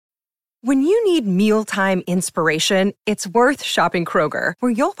When you need mealtime inspiration, it's worth shopping Kroger,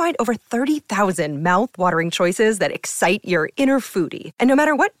 where you'll find over 30,000 mouth-watering choices that excite your inner foodie. And no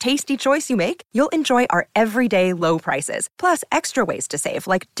matter what tasty choice you make, you'll enjoy our everyday low prices, plus extra ways to save,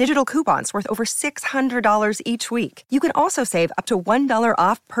 like digital coupons worth over $600 each week. You can also save up to $1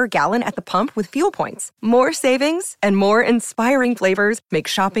 off per gallon at the pump with fuel points. More savings and more inspiring flavors make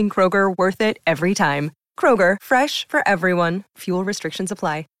shopping Kroger worth it every time. Kroger, fresh for everyone. Fuel restrictions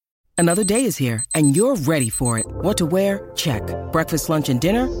apply. Another day is here, and you're ready for it. What to wear? Check. Breakfast, lunch, and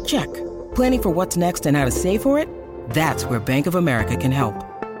dinner? Check. Planning for what's next and how to save for it? That's where Bank of America can help.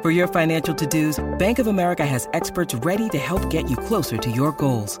 For your financial to-dos, Bank of America has experts ready to help get you closer to your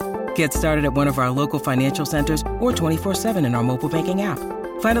goals. Get started at one of our local financial centers or 24/7 in our mobile banking app.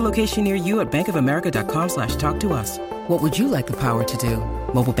 Find a location near you at bankofamerica.com/talktous. What would you like the power to do?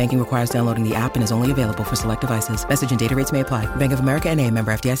 Mobile banking requires downloading the app and is only available for select devices. Message and data rates may apply. Bank of America N.A.,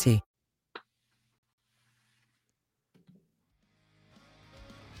 member FDIC.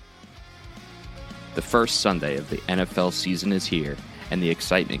 The first Sunday of the NFL season is here, and the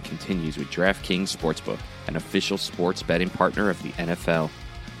excitement continues with DraftKings Sportsbook, an official sports betting partner of the NFL.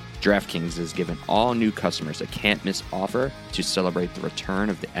 DraftKings has given all new customers a can't-miss offer to celebrate the return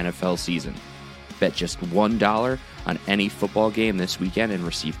of the NFL season. Bet just $1 on any football game this weekend and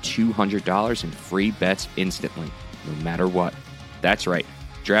receive $200 in free bets instantly, no matter what. That's right,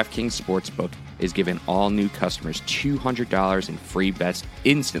 DraftKings Sportsbook is giving all new customers $200 in free bets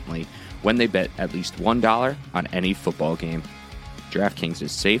instantly when they bet at least $1 on any football game. DraftKings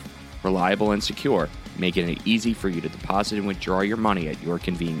is safe, reliable, and secure, making it easy for you to deposit and withdraw your money at your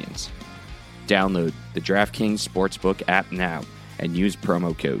convenience. Download the DraftKings Sportsbook app now and use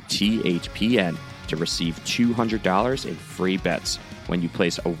promo code THPN to receive $200 in free bets when you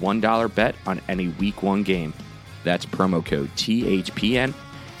place a $1 bet on any Week 1 game. That's promo code THPN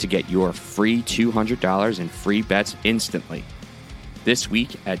to get your free $200 in free bets instantly. This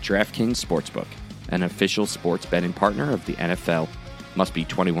week at DraftKings Sportsbook, an official sports betting partner of the NFL. Must be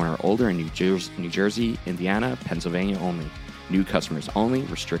 21 or older in New Jersey, Indiana, Pennsylvania only. New customers only.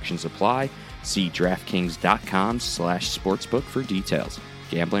 Restrictions apply. See DraftKings.com/sportsbook for details.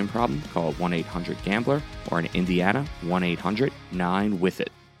 Gambling problem? Call 1-800-GAMBLER or in Indiana,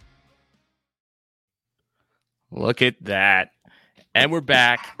 1-800-9-WITH-IT. Look at that. And we're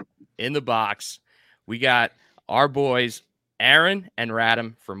back in the box. We got our boys, Aaron and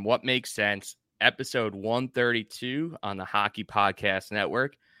Radham from What Makes Sense, episode 132 on the Hockey Podcast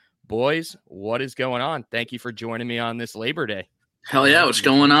Network. Boys, what is going on? Thank you for joining me on this Labor Day. Hell yeah, what's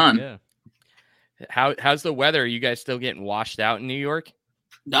going on? Yeah. How's the weather? Are you guys still getting washed out in New York?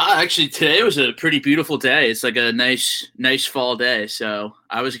 No, actually, today was a pretty beautiful day. It's like a nice fall day, so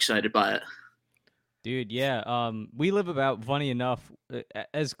I was excited by it. Dude, yeah. We live about, funny enough,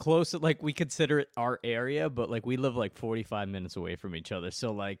 as close as, like, we consider it our area, but, like, we live, like, 45 minutes away from each other.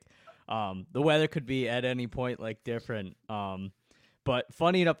 So, like, the weather could be at any point, like, different. But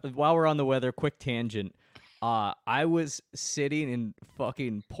funny enough, while we're on the weather, quick tangent. I was sitting in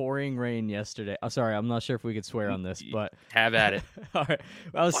fucking pouring rain yesterday. Oh, sorry, I'm not sure if we could swear on this, but have at it. All right.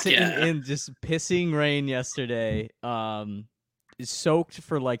 I was sitting in just pissing rain yesterday. Soaked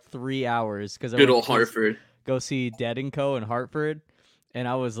for like 3 hours because good old Hartford. Go see Dead & Co. in Hartford, and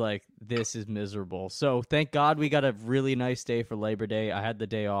I was like, this is miserable. So thank God we got a really nice day for Labor Day. I had the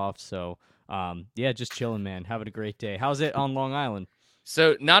day off, so yeah, just chilling, man. Having a great day. How's it on Long Island?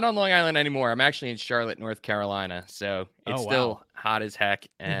 So not on Long Island anymore. I'm actually in Charlotte, North Carolina. So it's still hot as heck.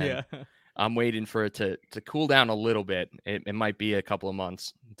 And I'm waiting for it to cool down a little bit. It might be a couple of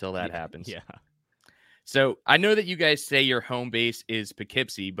months until that happens. Yeah. So I know that you guys say your home base is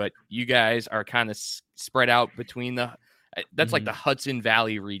Poughkeepsie, but you guys are kind of spread out between that's like the Hudson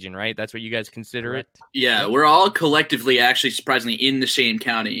Valley region, right? That's what you guys consider it? Yeah, we're all collectively actually surprisingly in the same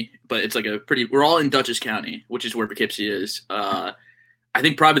county, but it's like we're all in Dutchess County, which is where Poughkeepsie is. I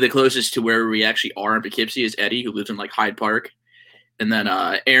think probably the closest to where we actually are in Poughkeepsie is Eddie, who lives in like Hyde Park. And then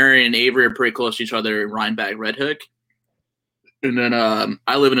Aaron and Avery are pretty close to each other in Rhinebeck, Red Hook. And then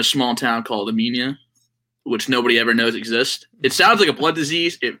I live in a small town called Amenia, which nobody ever knows exists. It sounds like a blood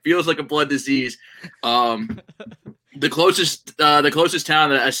disease. It feels like a blood disease. The closest town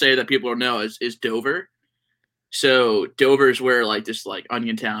that I say that people know is Dover. So Dover is where like this like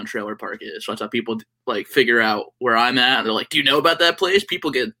Onion Town trailer park is. So that's how people like figure out where I'm at. They're like, "Do you know about that place?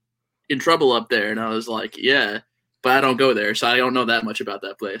 People get in trouble up there." And I was like, "Yeah, but I don't go there, so I don't know that much about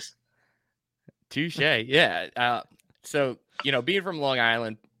that place." Touche. Yeah. So being from Long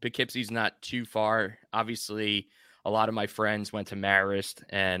Island, Poughkeepsie's not too far. Obviously, a lot of my friends went to Marist,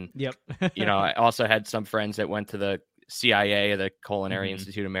 and I also had some friends that went to the CIA, the Culinary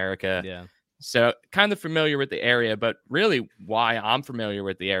Institute of America. Yeah. So kind of familiar with the area, but really why I'm familiar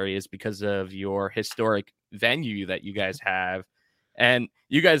with the area is because of your historic venue that you guys have. And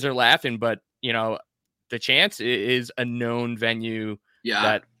you guys are laughing, but, the Chance is a known venue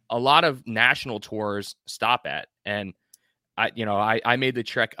that a lot of national tours stop at. And I made the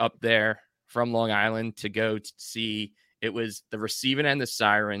trek up there from Long Island to go to see. It was the Receiving and the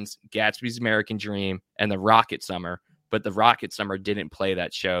Sirens, Gatsby's American Dream, and the Rocket Summer. But the Rocket Summer didn't play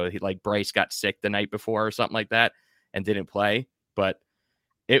that show. Bryce got sick the night before or something like that and didn't play. But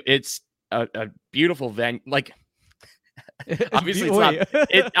it's a beautiful venue. Obviously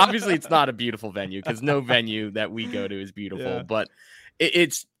it's not a beautiful venue because no venue that we go to is beautiful. Yeah. But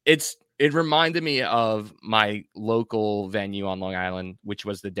it reminded me of my local venue on Long Island, which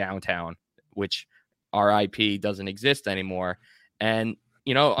was the Downtown, which RIP doesn't exist anymore. And,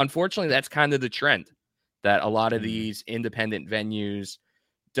 unfortunately, that's kind of the trend that a lot of these independent venues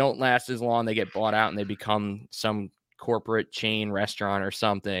don't last as long. They get bought out and they become some corporate chain restaurant or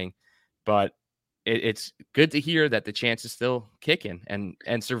something. But it's good to hear that the Chance is still kicking and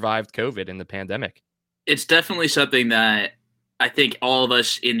survived COVID and the pandemic. It's definitely something that I think all of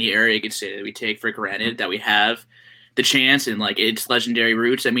us in the area could say that we take for granted, that we have the Chance and its legendary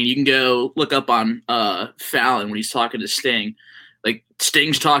roots. I mean, you can go look up on Fallon when he's talking to Sting.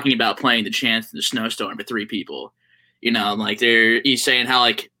 Sting's talking about playing the Chance in the Snowstorm for 3 people. He's saying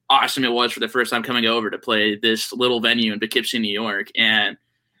how awesome it was for the first time coming over to play this little venue in Poughkeepsie, New York. And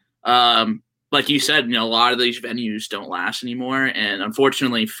like you said, a lot of these venues don't last anymore. And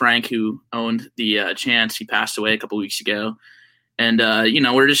unfortunately, Frank, who owned the Chance, he passed away a couple weeks ago. And we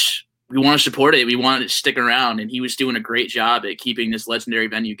want to support it. We want it to stick around. And he was doing a great job at keeping this legendary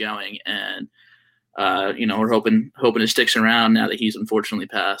venue going. And we're hoping it sticks around now that he's unfortunately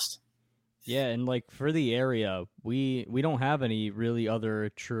passed. Yeah, and for the area, we don't have any really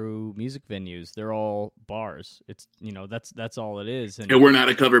other true music venues. They're all bars. It's that's all it is. And we're not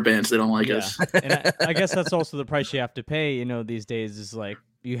a cover band, so they don't like us. And I guess that's also the price you have to pay. These days is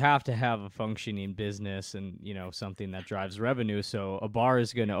you have to have a functioning business and something that drives revenue. So a bar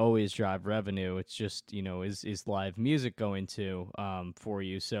is going to always drive revenue. It's just is live music going to for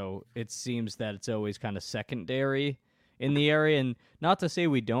you? So it seems that it's always kind of secondary in the area. And not to say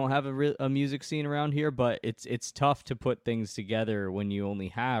we don't have a music scene around here, but it's tough to put things together when you only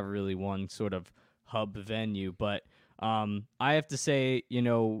have really one sort of hub venue. But I have to say,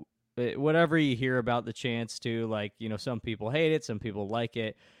 whatever you hear about the Chance too, some people hate it, some people like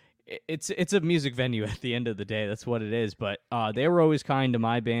it. It's a music venue at the end of the day. That's what it is. But they were always kind to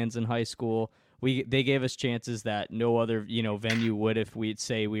my bands in high school. They gave us chances that no other venue would if we'd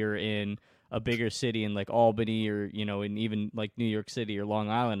say we were in a bigger city in Albany or in even New York City or Long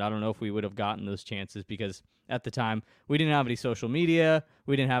Island. I don't know if we would have gotten those chances because at the time we didn't have any social media,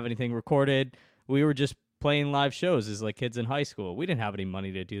 we didn't have anything recorded. We were just playing live shows as kids in high school. We didn't have any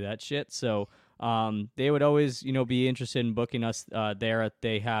money to do that shit. So they would always be interested in booking us there.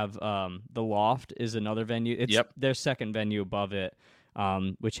 They have the Loft is another venue. It's their second venue above it,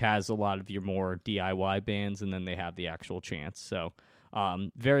 which has a lot of your more DIY bands, and then they have the actual Chance. So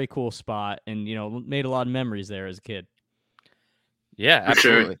very cool spot, and made a lot of memories there as a kid. Yeah,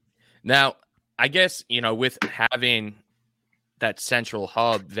 absolutely. Sure. Now, I guess with having that central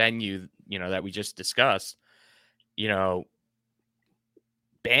hub venue, that we just discussed,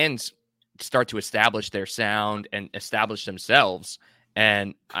 bands start to establish their sound and establish themselves.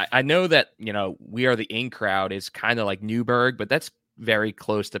 And I know that We Are the In Crowd is kind of like Newburgh, but that's very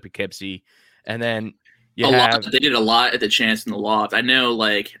close to Poughkeepsie. And then they did a lot at the Chance in the Loft. I know,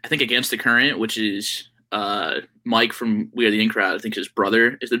 I think Against the Current, which is Mike from We Are the In Crowd, I think his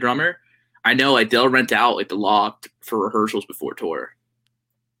brother is the drummer. I know, they'll rent out the Loft for rehearsals before tour.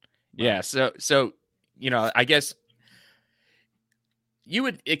 Yeah, so I guess you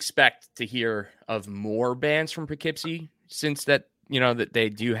would expect to hear of more bands from Poughkeepsie since that that they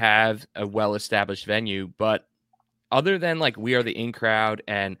do have a well-established venue. But other than We Are the In Crowd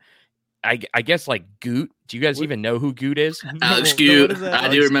and I guess Goot. Do you guys even know who Goot is? Alex Goot. I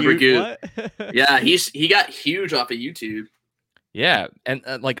do remember Goot. Yeah, he got huge off of YouTube. Yeah, and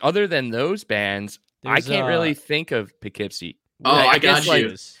other than those bands, I can't really think of Poughkeepsie. Oh, I got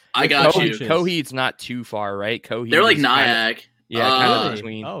you. I got you. Coheed's not too far, right? Coheed. They're Nyack. Kind of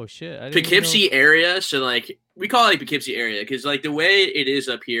between. Oh shit! Poughkeepsie area. So we call it Poughkeepsie area because the way it is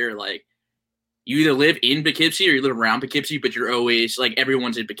up here, you either live in Poughkeepsie or you live around Poughkeepsie, but you're always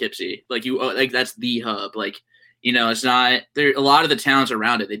everyone's in Poughkeepsie. That's the hub. It's not there. A lot of the towns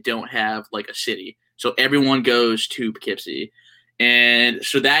around it, they don't have a city, so everyone goes to Poughkeepsie, and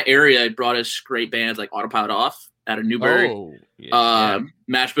so that area brought us great bands like Autopilot Off, out of Newburgh. Oh, yeah.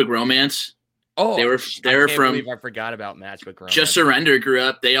 Matchbook Romance. Oh, They were I can't from believe I forgot about Matchbook Romance. Just Surrender grew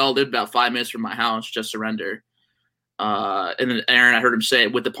up. They all lived about 5 minutes from my house. Just Surrender. And then Aaron, I heard him say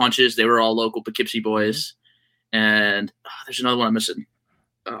it with the Punches. They were all local Poughkeepsie boys. And there's another one I'm missing.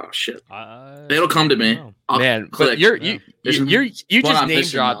 Oh shit! It'll come to me. Man, but you just name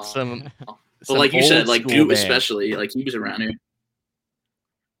dropped some. Well, like you said, like Goop band. especially, like he was around here.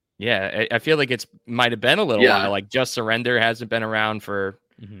 Yeah, I feel like it's might have been a little while. Like Just Surrender hasn't been around for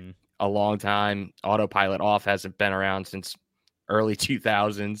a long time. Autopilot Off hasn't been around since early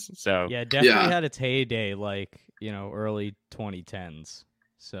 2000s. So yeah, definitely had its heyday, like early 2010s.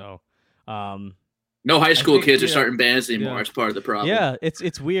 So, no high school kids are starting bands anymore. It's part of the problem. Yeah,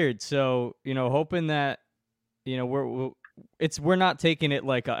 it's weird. So hoping that we're not taking it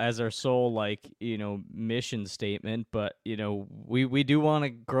like as our sole mission statement, but we do want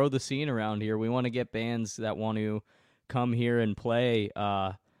to grow the scene around here. We want to get bands that want to come here and play,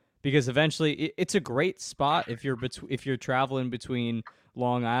 because eventually it's a great spot if you're traveling between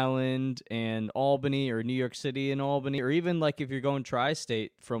Long Island and Albany, or New York City and Albany, or even like if you're going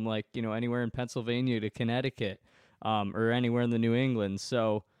tri-state from anywhere in Pennsylvania to Connecticut, or anywhere in the New England.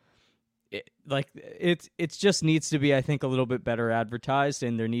 So it just needs to be, I think, a little bit better advertised,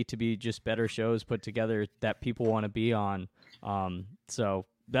 and there need to be just better shows put together that people want to be on. So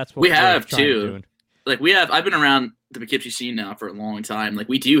that's what we have too. I've been around the Poughkeepsie scene now for a long time. Like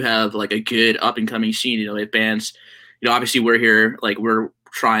we do have like a good up and coming scene. We have bands. Obviously we're here, like we're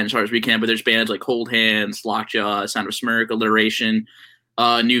trying as hard as we can, but there's bands like Cold Hands, Lockjaw, Sound of Smirk, Alliteration,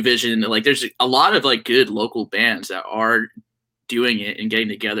 New Vision. Like there's a lot of like good local bands that are doing it and getting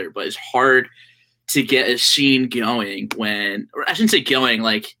together, but it's hard to get a scene going or I shouldn't say going,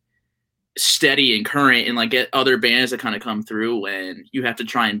 like steady and current, and like get other bands that kind of come through when you have to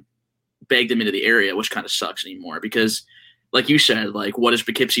try and beg them into the area, which kind of sucks anymore because like you said, like what has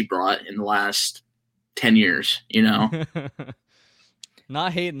Poughkeepsie brought in the last 10 years,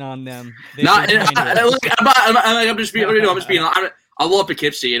 Not hating on them. I'm just being. I love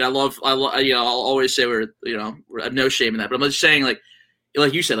Poughkeepsie, and I'll always say we're no shame in that. But I'm just saying, like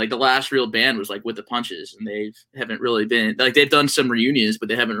you said, like the last real band was like with the Punches, and they haven't really been like they've done some reunions, but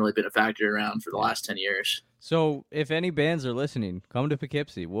they haven't really been a factor around for the last 10 years. So if any bands are listening, come to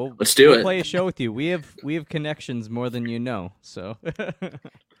Poughkeepsie. Let's do it. Play a show with you. We have connections more than you know. So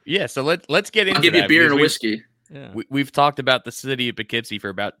yeah, so let's get into. I'll give you a beer and a whiskey. Yeah. We've talked about the city of Poughkeepsie for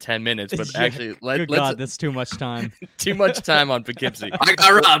about 10 minutes, but actually, God, that's too much time. Too much time on Poughkeepsie. I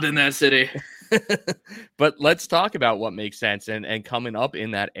got robbed in that city. But let's talk about what makes sense and coming up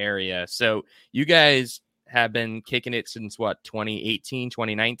in that area. So you guys have been kicking it since what, 2018,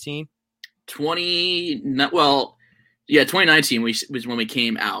 2019? 2019 was when we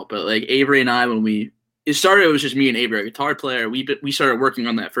came out. But like Avery and I, it started, it was just me and Avery, a guitar player. We started working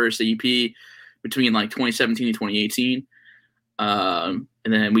on that first EP between like 2017 and 2018. And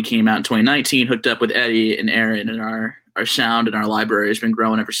then we came out in 2019, hooked up with Eddie and Aaron, and our sound and our library has been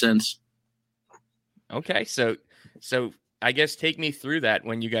growing ever since. Okay. So I guess take me through that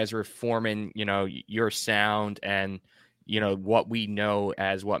when you guys were forming, your sound and, what we know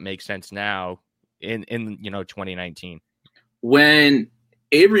as what makes sense now in 2019. When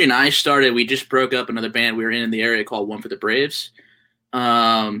Avery and I started, we just broke up another band we were in the area called One for the Braves.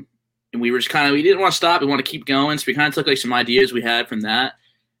 And we were just we didn't want to stop. We want to keep going. So we kind of took like some ideas we had from that.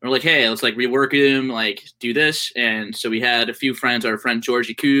 And we're like, hey, let's like rework them, like do this. And so we had a few friends, our friend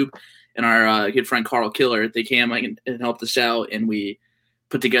Georgie Koob and our good friend Carl Killer. They came and helped us out. And we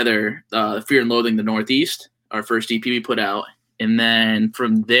put together Fear and Loathing the Northeast, our first EP we put out. And then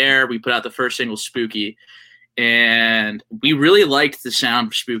from there, we put out the first single, Spooky. And we really liked the sound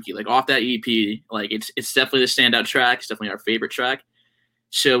of Spooky. Like off that EP, like it's definitely the standout track. It's definitely our favorite track.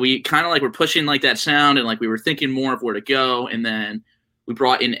 So we kind of like were pushing like that sound, and like we were thinking more of where to go. And then we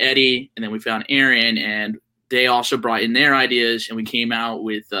brought in Eddie, and then we found Aaron, and they also brought in their ideas. And we came out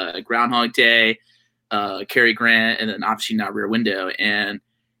with Groundhog Day, Cary Grant, and then obviously now Rear Window. And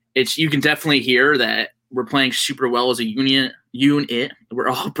you can definitely hear that we're playing super well as a unit. We're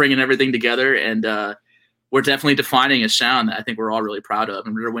all bringing everything together, and we're definitely defining a sound that I think we're all really proud of.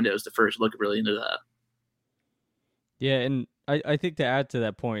 And Rear Window is the first look really into that. Yeah, and I think to add to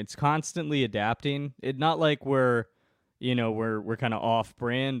that point, it's constantly adapting. It's not like we're kind of off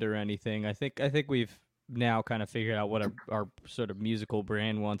brand or anything. I think we've now kind of figured out what our sort of musical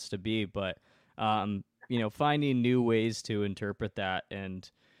brand wants to be, but finding new ways to interpret that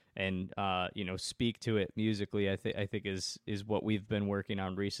and speak to it musically, I think is what we've been working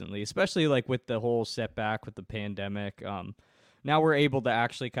on recently, especially like with the whole setback with the pandemic. now we're able to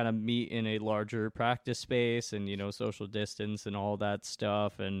actually kind of meet in a larger practice space and, social distance and all that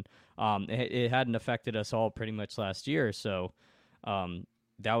stuff. And it hadn't affected us all pretty much last year. So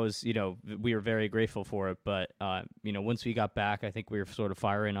that was, we were very grateful for it. But, once we got back, I think we were sort of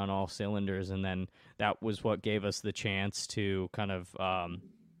firing on all cylinders. And then that was what gave us the chance to kind of,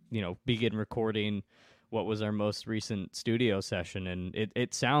 begin recording what was our most recent studio session. And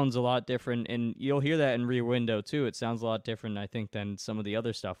it sounds a lot different. And you'll hear that in Rear Window, too. It sounds a lot different, I think, than some of the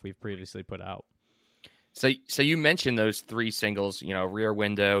other stuff we've previously put out. So you mentioned those 3 singles, Rear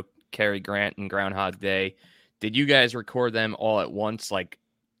Window, Cary Grant, and Groundhog Day. Did you guys record them all at once, like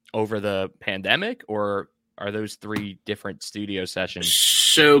over the pandemic, or are those 3 different studio sessions?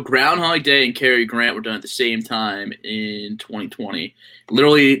 So Groundhog Day and Cary Grant were done at the same time in 2020.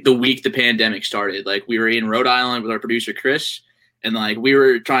 Literally the week the pandemic started. Like, we were in Rhode Island with our producer Chris, and like we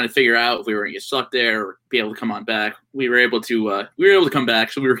were trying to figure out if we were gonna get stuck there or be able to come on back. We were able to come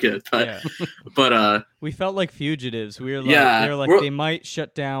back, so we were good. But but we felt like fugitives. We were like, they were like, they might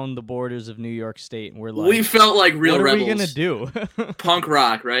shut down the borders of New York State, and we're like, we felt like real what rebels. What are we gonna do? Punk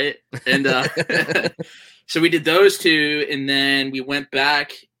rock, right? And so we did those 2, and then we went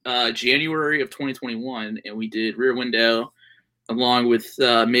back January of 2021, and we did Rear Window along with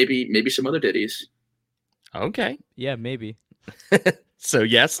maybe some other ditties. Okay. Yeah, maybe. So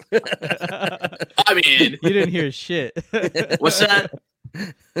yes. I mean, you didn't hear shit. What's that?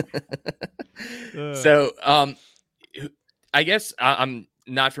 So I guess I'm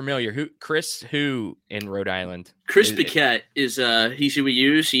not familiar. Who in Rhode Island? Chris Paquette is he's who we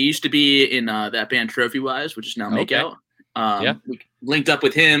use. He used to be in that band Trophy Wise, which is now Makeout. We linked up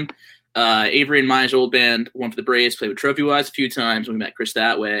with him. Avery and my old band, One for the Braves, played with Trophy Wise a few times. We met Chris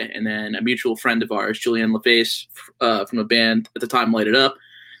that way. And then a mutual friend of ours, Julian LaFace, from a band at the time, Light It Up.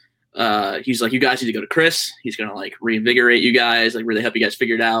 He's like, you guys need to go to Chris. He's going to like reinvigorate you guys, like really help you guys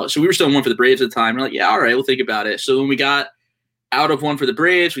figure it out. So we were still in One for the Braves at the time. We're like, yeah, all right, we'll think about it. So when we got out of One for the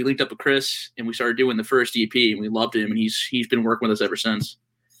Braves, we linked up with Chris and we started doing the first EP, and we loved him. And he's been working with us ever since.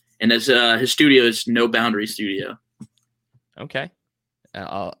 And his studio is No Boundary Studio. Okay.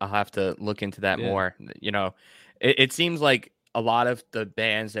 I'll have to look into that more. It seems like a lot of the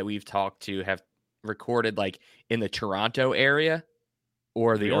bands that we've talked to have recorded like in the Toronto area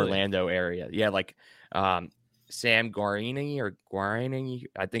or the Orlando area. Yeah, like Sam Guarini,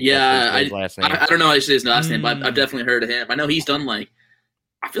 I think that's his last name. I don't know how to say his last name, but I've definitely heard of him. I know he's done like,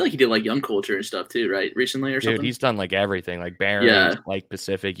 I feel like he did like Young Culture and stuff too, right? Recently or something. Dude, he's done like everything, like Barry, like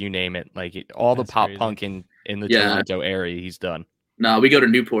Pacific, you name it. Like all the pop punk in the Toronto area he's done. No, we go to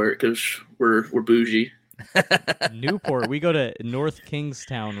Newport because we're bougie. Newport, we go to North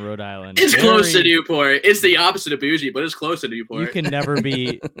Kingstown, Rhode Island. It's close to Newport. It's the opposite of bougie, but it's close to Newport. You can never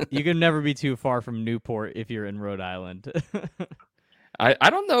be too far from Newport if you're in Rhode Island. I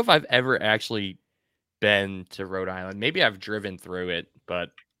don't know if I've ever actually been to Rhode Island. Maybe I've driven through it, but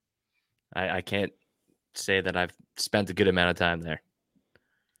I can't say that I've spent a good amount of time there.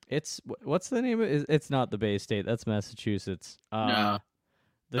 What's the name of it? It's not the Bay State. That's Massachusetts. No.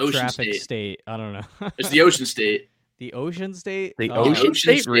 The Ocean traffic state. I don't know. It's the Ocean State. The Ocean State? The Ocean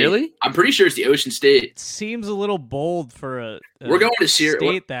State, really? I'm pretty sure it's the Ocean State. It seems a little bold for a we're going to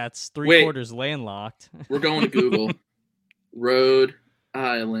state that's three-quarters landlocked. We're going to Google. Rhode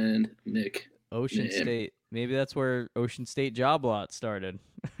Island, Nick. Ocean State. Maybe that's where Ocean State Job Lot started.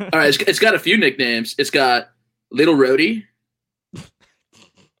 All right, it's got a few nicknames. It's got Little Rhodey.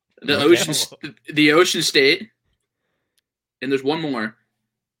 The Ocean State, and there's one more,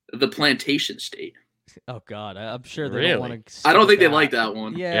 the Plantation State. Oh God, I'm sure they don't want to. I don't think they like that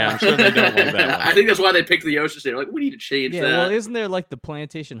one. Yeah, I'm sure they don't like that one. I think that's why they picked the Ocean State. Like, we need to change that. Well, isn't there like the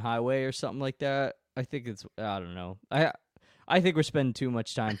Plantation Highway or something like that? I think it's. I don't know. I think we're spending too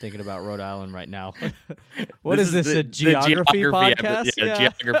much time thinking about Rhode Island right now. What is this? A geography podcast?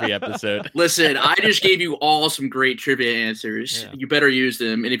 Geography episode. Listen, I just gave you all some great trivia answers. Yeah. You better use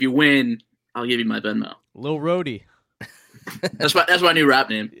them, and if you win, I'll give you my Venmo. Lil Rhodey. That's my new rap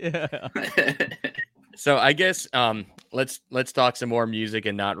name. Yeah. So I guess let's talk some more music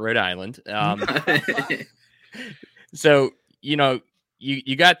and not Rhode Island. So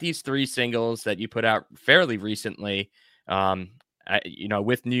you got these 3 singles that you put out fairly recently.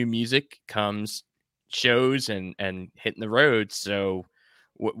 With new music comes shows and hitting the road. So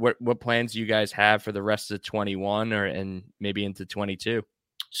what plans do you guys have for the rest of 21 and maybe into 22?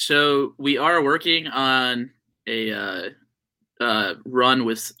 So we are working on a run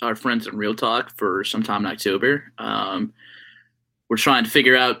with our friends in Real Talk for sometime in October. we're trying to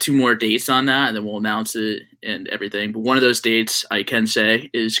figure out 2 more dates on that, and then we'll announce it and everything. But one of those dates, I can say,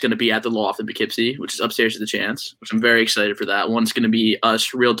 is going to be at the Loft in Poughkeepsie, which is upstairs at the Chance, which I'm very excited for that. One's going to be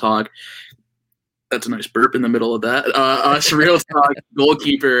us, Real Talk. That's a nice burp in the middle of that. Us, Real Talk,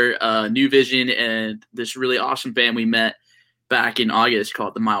 Goalkeeper, New Vision, and this really awesome band we met back in August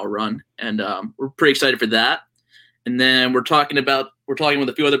called The Mile Run. And we're pretty excited for that. And then we're talking with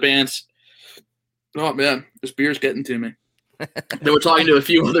a few other bands. Oh, man, this beer's getting to me. Then we're talking to a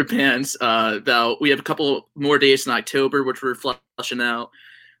few other bands about. We have a couple more days in October, which we're fleshing out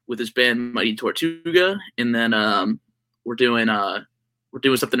with this band Mighty Tortuga, and then we're doing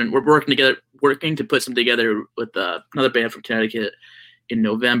something. And we're working to put something together with another band from Connecticut in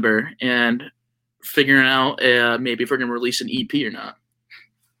November, and figuring out maybe if we're gonna release an EP or not.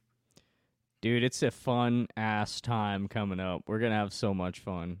 Dude, it's a fun ass time coming up. We're gonna have so much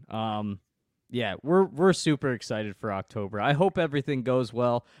fun. Yeah, we're super excited for October. I hope everything goes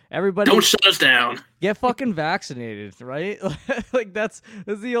well. Everybody, don't shut us down. Get fucking vaccinated, right? Like that's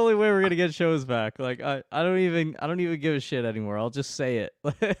the only way we're gonna get shows back. Like I don't even give a shit anymore. I'll just say it.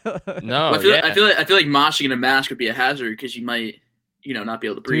 No, I feel like moshing in a mask would be a hazard because you might, not be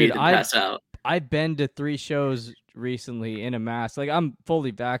able to breathe and pass out. I've been to 3 shows recently in a mask. Like I'm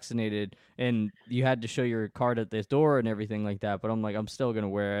fully vaccinated, and you had to show your card at this door and everything like that. But I'm like, I'm still gonna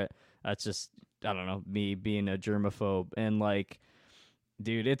wear it. That's just, I don't know, me being a germaphobe. And like,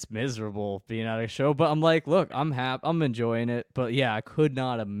 dude, it's miserable being at a show. But I'm like, look, I'm happy. I'm enjoying it. But yeah, I could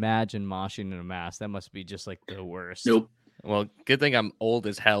not imagine moshing in a mask. That must be just like the worst. Nope. Well, good thing I'm old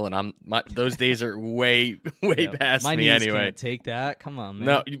as hell, and those days are way past my me knees anyway. Can't take that. Come on, man.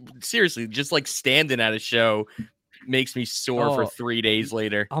 No, seriously, just like standing at a show makes me sore for 3 days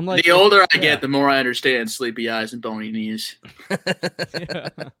later. I'm like, the older I get, the more I understand sleepy eyes and bony knees. Yeah.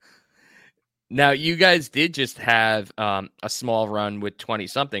 Now, you guys did just have a small run with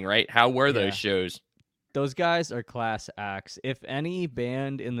 20-something, right? How were those shows? Those guys are class acts. If any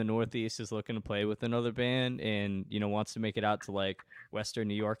band in the Northeast is looking to play with another band and, wants to make it out to like Western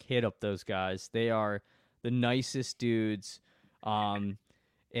New York, hit up those guys. They are the nicest dudes. And,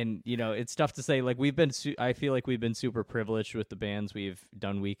 it's tough to say, like I feel like we've been super privileged with the bands we've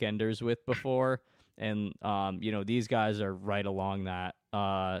done weekenders with before. And, these guys are right along that.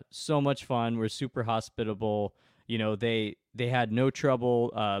 So much fun. We're super hospitable. They had no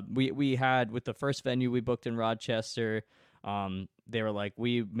trouble. We had with the first venue we booked in Rochester. They were like,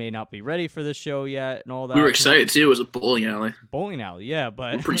 we may not be ready for this show yet and all that. We were excited too. It was a bowling alley. Yeah,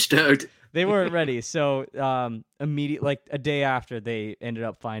 but we're pretty stoked. They weren't ready. So immediately, like a day after, they ended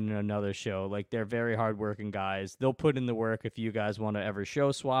up finding another show. Like they're very hardworking guys. They'll put in the work if you guys want to ever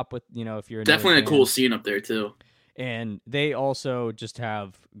show swap with, if you're definitely a cool scene up there too. And they also just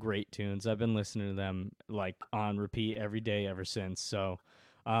have great tunes. I've been listening to them like on repeat every day ever since. So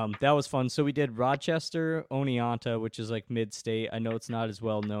that was fun. So we did Rochester, Oneonta, which is like mid-state. I know it's not as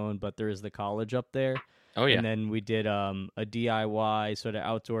well known, but there is the college up there. Oh, yeah. And then we did a DIY sort of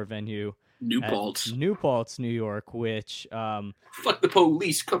outdoor venue. New Paltz, New York, which... fuck the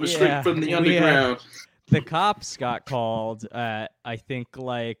police coming straight from the underground. The cops got called at, I think,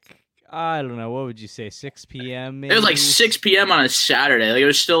 like... I don't know. What would you say? 6 p.m. maybe? It was like 6 p.m. on a Saturday. Like it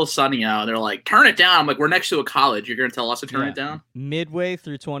was still sunny out. They're like, turn it down. I'm like, we're next to a college. You're going to tell us to turn it down? Midway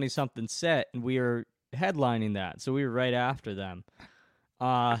through 20-something set, and we were headlining that. So we were right after them.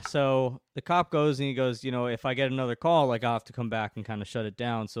 So the cop goes and he goes, if I get another call, like I'll have to come back and kind of shut it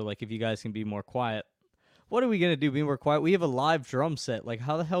down. So like if you guys can be more quiet. What are we going to do? Be more quiet? We have a live drum set. Like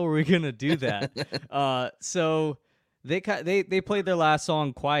how the hell are we going to do that? So... They played their last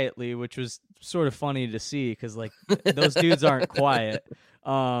song quietly, which was sort of funny to see because like those dudes aren't quiet.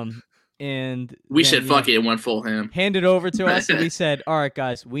 And we said fuck it and went full ham. Handed over to us, and we said, "All right,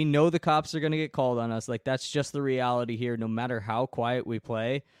 guys, we know the cops are gonna get called on us. Like that's just the reality here. No matter how quiet we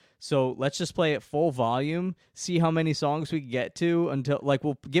play, so let's just play at full volume. See how many songs we can get to until like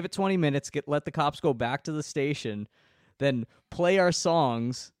we'll give it 20 minutes. Let the cops go back to the station, then play our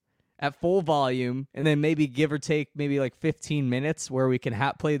songs." At full volume, and then maybe give or take maybe like 15 minutes where we can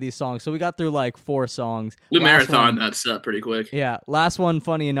play these songs. So we got through like 4 songs. We marathon that stuff pretty quick. Yeah, last one,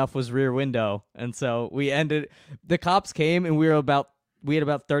 funny enough, was Rear Window, and so we ended. The cops came, and we had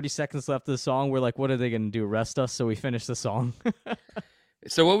about 30 seconds left of the song. We're like, what are they going to do? Arrest us? So we finished the song.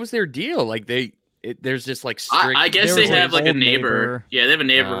 So what was their deal? Like there's just like strict... I guess they have like a neighbor. Yeah, they have a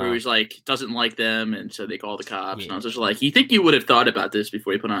neighbor Oh. who's like doesn't like them, and so they call the cops. And I was just like, you think you would have thought about this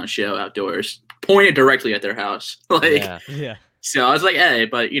before you put on a show outdoors, pointed directly at their house, like. Yeah. So I was like, hey,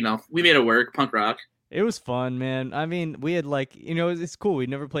 but we made it work. Punk rock. It was fun, man. I mean, we had like, it's cool. We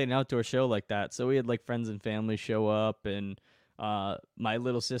never played an outdoor show like that, so we had like friends and family show up, and My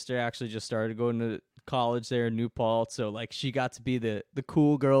little sister actually just started going to college there in New Paltz, so like she got to be the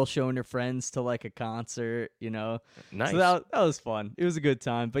cool girl showing her friends to like a concert, you know. Nice. So that was fun. It was a good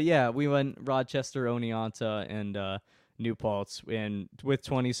time. But yeah, we went Rochester, Oneonta, and New Paltz, and with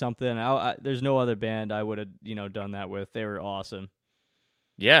 20 something. There's no other band I would have done that with. They were awesome.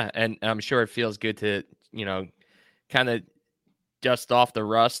 Yeah, and I'm sure it feels good to kind of dust off the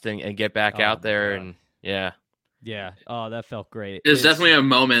rust and get back out there. And yeah. Oh, that felt great. There's definitely a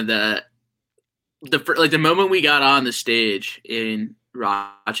moment that the moment we got on the stage in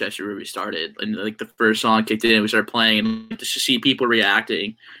Rochester where we started, and like the first song kicked in, we started playing, and just to see people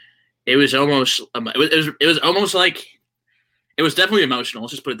reacting, it was almost like it was definitely emotional.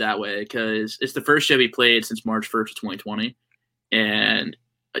 Let's just put it that way, because it's the first show we played since March 1st of 2020, and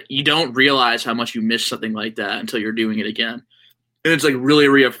you don't realize how much you miss something like that until you're doing it again. And it's like really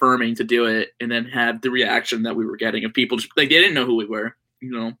reaffirming to do it and then have the reaction that we were getting of people just like they didn't know who we were,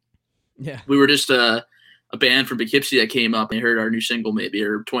 Yeah, we were just a band from Poughkeepsie that came up and heard our new single maybe,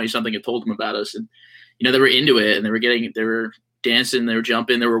 or 20 something had told them about us, and they were into it, and they were dancing, they were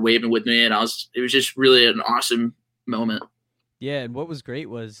jumping, they were waving with me, and it was just really an awesome moment. Yeah, and what was great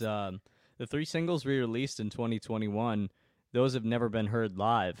was the 3 singles we released in 2021. Those have never been heard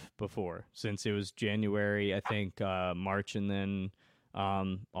live before since it was January, I think, March, and then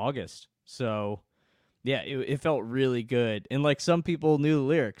August. So, yeah, it felt really good. And, like, some people knew the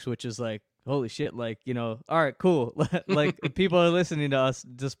lyrics, which is like, holy shit, like, all right, cool. Like, people are listening to us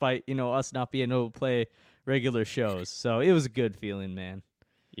despite, us not being able to play regular shows. So it was a good feeling, man.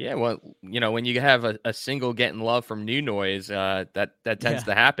 Yeah, well, when you have a single getting love from New Noise, that tends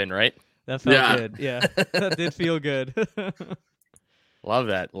to happen, right? That felt good. Yeah, that did feel good. Love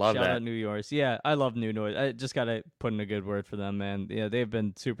that. Shout out New Noise. Yeah, I love New Noise. I just got to put in a good word for them, man. Yeah, they've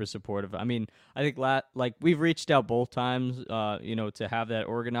been super supportive. I mean, I think we've reached out both times, to have that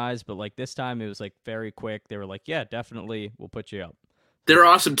organized, but like this time it was like very quick. They were like, yeah, definitely, we'll put you up. They're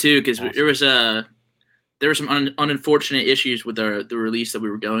awesome too, because there were some unfortunate issues with the release that we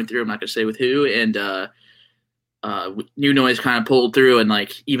were going through. I'm not gonna say with who, and New Noise kind of pulled through, and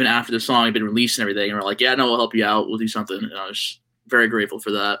like even after the song had been released and everything, and we're like, yeah, no, we'll help you out, we'll do something. And I was very grateful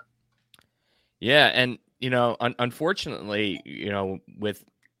for that. Yeah, and unfortunately, with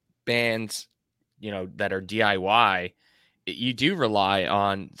bands, that are DIY, you do rely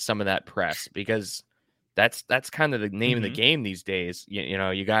on some of that press, because that's kind of the name of the game these days.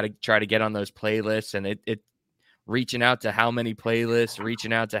 You got to try to get on those playlists, and it reaching out to how many playlists,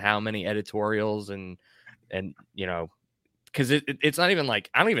 reaching out to how many editorials, and because it's not even like,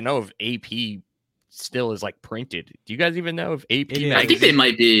 I don't even know if AP still is like printed. Do you guys even know if AP? I think they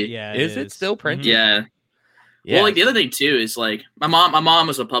might be. Yeah, is it still printed? Yeah. Well, like the other thing too is like my mom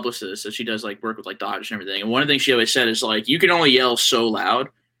was a publicist, so she does like work with like Dodge and everything. And one of the things she always said is like, you can only yell so loud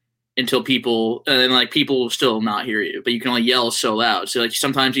until people, and then like people will still not hear you, but you can only yell so loud. So like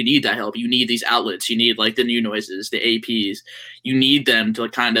sometimes you need that help. You need these outlets. You need like the New Noises, the APs. You need them to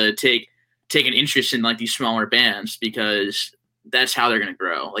like, kind of take an interest in like these smaller bands, because that's how they're going to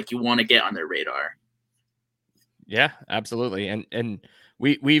grow. Like you want to get on their radar. Yeah, absolutely. And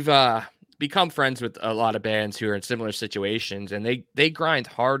we've become friends with a lot of bands who are in similar situations, and they grind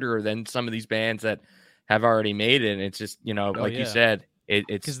harder than some of these bands that have already made it. And it's just, you said, it's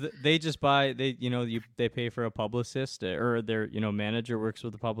because they just buy, they pay for a publicist, or their, manager works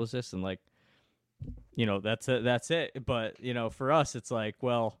with a publicist, and like, that's it. But, for us, it's like,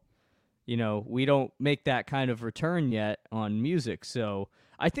 well, we don't make that kind of return yet on music. So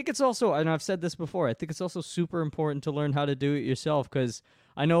I think it's also, and I've said this before, I think it's also super important to learn how to do it yourself, because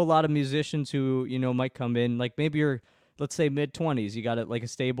I know a lot of musicians who, might come in, like maybe you're, let's say mid-20s, you got like a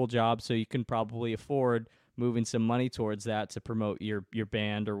stable job, so you can probably afford moving some money towards that to promote your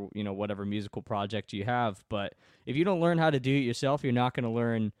band or, whatever musical project you have. But if you don't learn how to do it yourself, you're not going to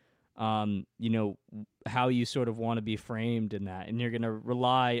learn how you sort of want to be framed in that, and you're going to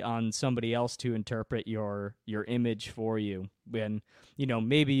rely on somebody else to interpret your image for you. When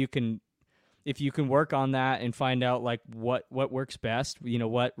maybe you can, if you can work on that and find out like what works best,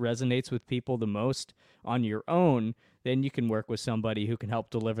 what resonates with people the most on your own, then you can work with somebody who can help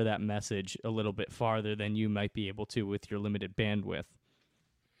deliver that message a little bit farther than you might be able to with your limited bandwidth.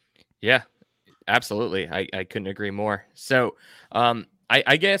 Yeah, absolutely. I couldn't agree more. So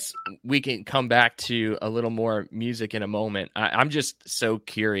I guess we can come back to a little more music in a moment. I'm just so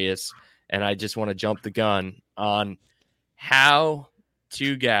curious, and I just want to jump the gun on how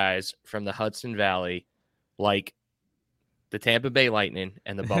two guys from the Hudson Valley, like the Tampa Bay Lightning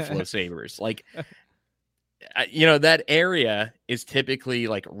and the Buffalo Sabres, like, that area is typically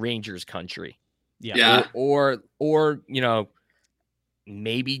like Rangers country. Yeah. Or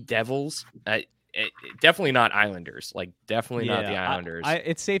maybe Devils. Definitely not Islanders. Like, definitely not the Islanders.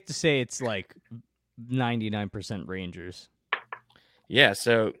 It's safe to say it's like 99% Rangers. Yeah,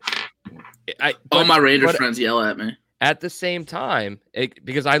 so all my Rangers friends yell at me. At the same time,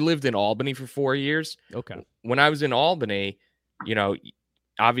 because I lived in Albany for 4 years. Okay. When I was in Albany, you know,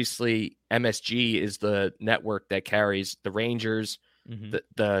 obviously MSG is the network that carries the Rangers,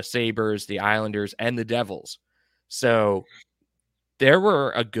 the Sabres, the Islanders, and the Devils. So there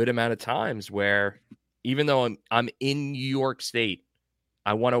were a good amount of times where, even though I'm in New York State,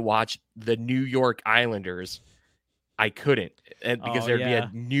 I want to watch the New York Islanders. I couldn't, and because there'd be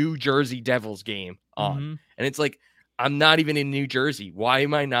a New Jersey Devils game on, and it's like, I'm not even in New Jersey. Why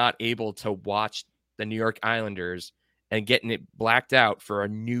am I not able to watch the New York Islanders and getting it blacked out for a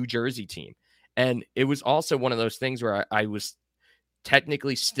New Jersey team? And it was also one of those things where I was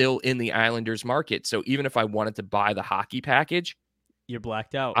technically still in the Islanders market. So even if I wanted to buy the hockey package, you're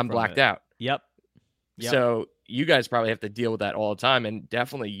blacked out. I'm blacked out. Yep. So you guys probably have to deal with that all the time. And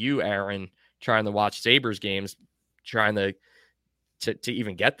definitely you, Aaron, trying to watch Sabres games, trying to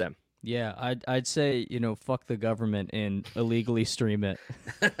even get them. Yeah, I'd say, fuck the government and illegally stream it.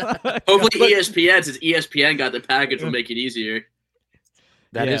 Hopefully ESPN, since ESPN got the package, will make it easier.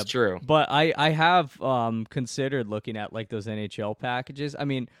 That is true. But I have considered looking at like those NHL packages. I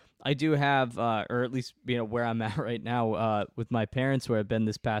mean, I do have, or at least where I'm at right now with my parents, where I've been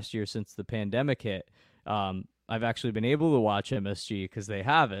this past year since the pandemic hit. I've actually been able to watch MSG because they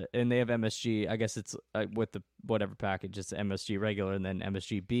have it, and they have MSG. I guess it's with the whatever package, it's MSG regular and then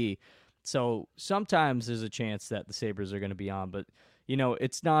MSG B. So sometimes there's a chance that the Sabres are going to be on, but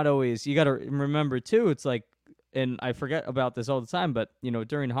it's not always. You got to remember too. It's like, and I forget about this all the time, but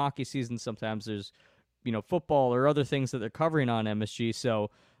during hockey season, sometimes there's football or other things that they're covering on MSG.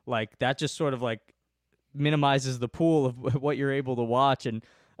 So like that just sort of like minimizes the pool of what you're able to watch. And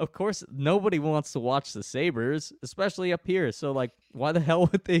of course, nobody wants to watch the Sabres, especially up here. So, like, why the hell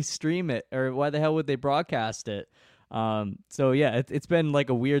would they stream it, or why the hell would they broadcast it? So, yeah, it's been, like,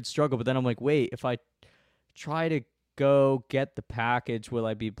 a weird struggle. But then I'm like, wait, if I try to go get the package, will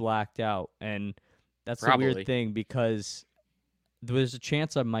I be blacked out? And that's a weird thing, because there's a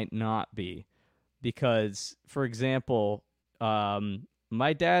chance I might not be. Because, for example,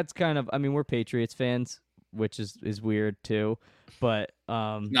 my dad's kind of, we're Patriots fans, which is weird, too. But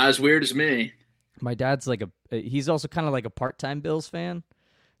not as weird as me. My dad's like he's also kind of like a part-time Bills fan.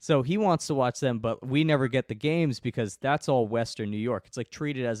 So he wants to watch them, but we never get the games because that's all Western New York. It's like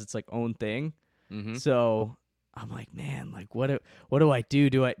treated as its like own thing. So I'm like, man, like what do I do?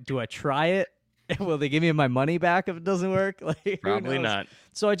 Do I try it? Will they give me my money back if it doesn't work? Like, probably not.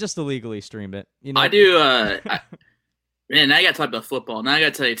 So I just illegally stream it. I do. Man, now I got to talk about football. Now I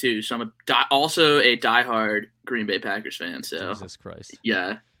got to tell you, too. So I'm also a diehard Green Bay Packers fan. So Jesus Christ.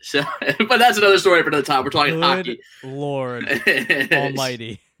 Yeah. So, but that's another story for another time. We're talking hockey. Lord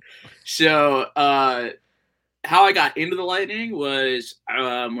Almighty. So how I got into the Lightning was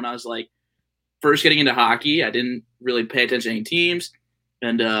when I was like first getting into hockey. I didn't really pay attention to any teams.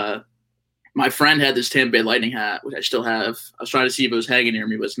 And my friend had this Tampa Bay Lightning hat, which I still have. I was trying to see if it was hanging near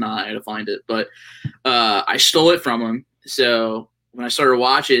me, but it's not. I had to find it. But I stole it from him. So when I started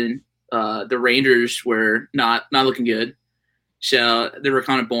watching, the Rangers were not looking good. So they were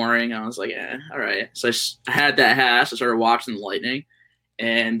kind of boring. I was like, all right. So I had that hat. So I started watching the Lightning,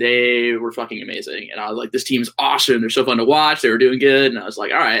 and they were fucking amazing. And I was like, this team's awesome. They're so fun to watch. They were doing good. And I was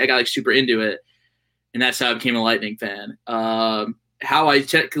like, all right, I got like super into it. And that's how I became a Lightning fan. How I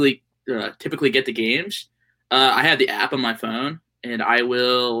typically get the games, I have the app on my phone. And I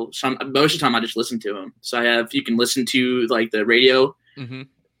will most of the time I just listen to them. So you can listen to like the radio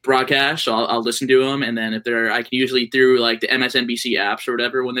broadcast. So I'll listen to them, and then I can usually through like the MSNBC apps or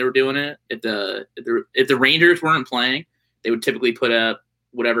whatever when they were doing it. If the Rangers weren't playing, they would typically put up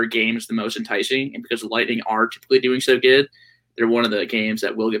whatever game is the most enticing. And because the Lightning are typically doing so good, they're one of the games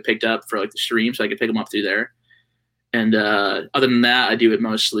that will get picked up for like the stream, so I can pick them up through there. And other than that, I do it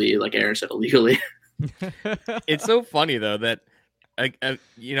mostly, like Aaron said, illegally. It's so funny though that.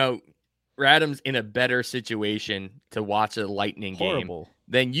 Radham's in a better situation to watch a Lightning game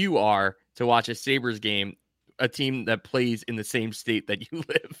than you are to watch a Sabres game, a team that plays in the same state that you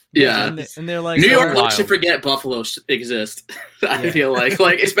live. Yeah. And they're like, New York likes to forget Buffalo exists. I feel like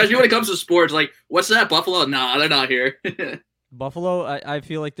especially when it comes to sports, like, what's that, Buffalo? Nah, they're not here. Buffalo, I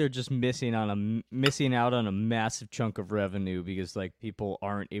feel like they're just missing out on a massive chunk of revenue because like people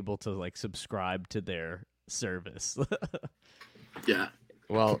aren't able to like subscribe to their service. Yeah.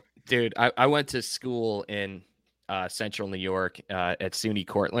 Well, dude, I went to school in Central New York at SUNY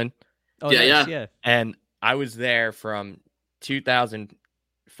Cortland. Oh, yeah. And I was there from 2000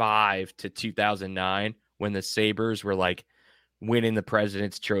 2005 to 2009 when the Sabres were like winning the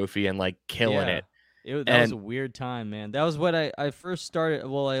President's Trophy and like killing it. That was a weird time, man. That was what I first started.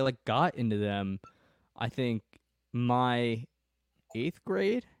 Well, I like got into them, I think, my 8th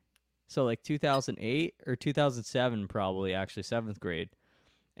grade. So like 2008 or 2007, probably actually 7th grade.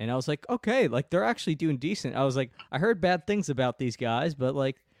 And I was like, okay, like they're actually doing decent. I was like, I heard bad things about these guys, but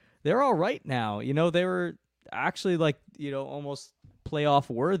like they're all right now. You know, they were actually like, you know, almost playoff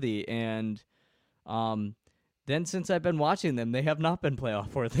worthy. And then since I've been watching them, they have not been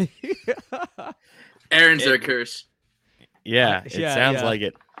playoff worthy. Aaron's their curse. Yeah, it sounds like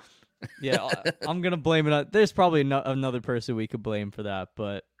it. Yeah, I'm going to blame it on... There's probably another person we could blame for that,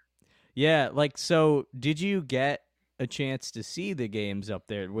 but yeah, like, so did you get a chance to see the games up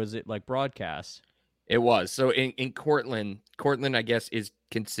there? Was it like broadcast? It was. So in Cortland, I guess, is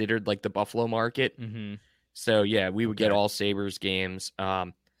considered like the Buffalo market. Mm-hmm. So yeah, we would get all Sabres games.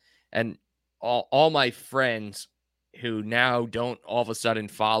 And all my friends who now don't all of a sudden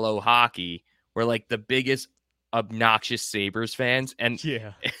follow hockey were like the biggest obnoxious Sabres fans. And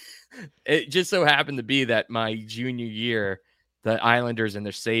yeah, it just so happened to be that my junior year, the Islanders and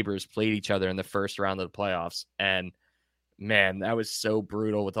the Sabres played each other in the first round of the playoffs. And man, that was so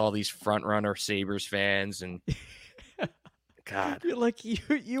brutal with all these front runner Sabres fans. And God, you're like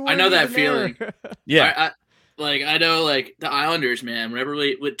you. I know that feeling. Yeah. I know, like, the Islanders, man, whenever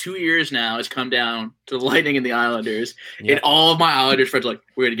with 2 years now, it's come down to the Lightning and the Islanders, and all of my Islanders friends are like,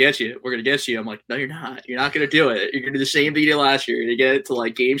 we're going to get you. We're going to get you. I'm like, no, you're not. You're not going to do it. You're going to do the same thing you did last year. You're going to get it to,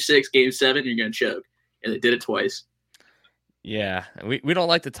 like, Game 6, Game 7, and you're going to choke. And they did it twice. Yeah. We don't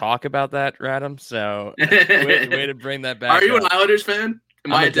like to talk about that, Radam, so way to bring that back. Are you an Islanders fan?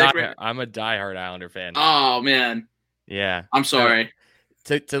 I'm a diehard Islander fan. Oh, man. Yeah. I'm sorry.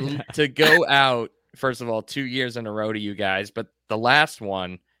 To go out, first of all, 2 years in a row to you guys, but the last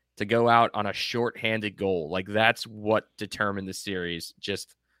one to go out on a shorthanded goal, like that's what determined the series,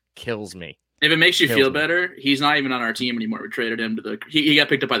 just kills me. If it makes you feel better, he's not even on our team anymore. We traded him to he got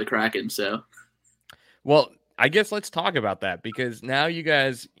picked up by the Kraken, so. Well, I guess let's talk about that because now you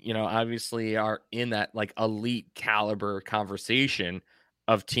guys, you know, obviously are in that like elite caliber conversation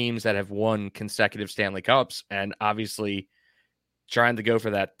of teams that have won consecutive Stanley Cups, and obviously trying to go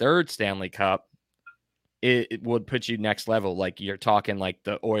for that third Stanley Cup. It would put you next level. Like you're talking like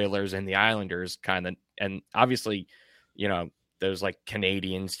the Oilers and the Islanders kind of, and obviously, you know, those like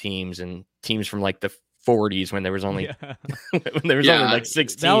Canadians teams and teams from like the 40s when there was only only like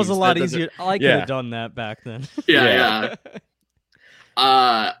 6 teams. That was a lot easier. I could have done that back then. Yeah.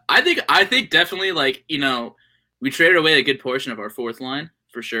 I think definitely, like, you know, we traded away a good portion of our fourth line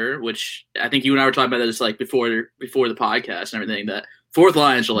for sure, which I think you and I were talking about this like before the podcast and everything, that fourth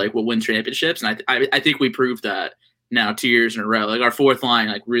lines are like will win championships, and I think we proved that now 2 years in a row. Like our fourth line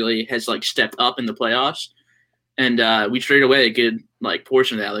like really has like stepped up in the playoffs, and we traded away a good like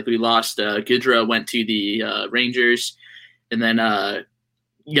portion of that. Like we lost Goodrow went to the Rangers, and then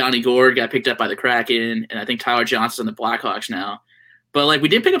Yanni Gourde got picked up by the Kraken, and I think Tyler Johnson's on the Blackhawks now. But like we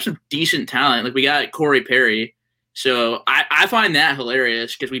did pick up some decent talent. Like we got Corey Perry. So I find that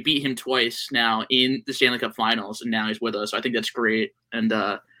hilarious because we beat him twice now in the Stanley Cup Finals, and now he's with us. So I think that's great, and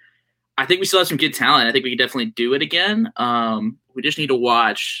I think we still have some good talent. I think we can definitely do it again. We just need to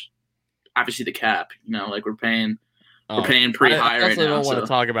watch, obviously, the cap. You know, like we're paying pretty high right now. I don't want to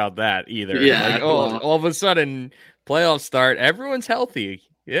talk about that either. Yeah, like, all of a sudden, playoffs start. Everyone's healthy.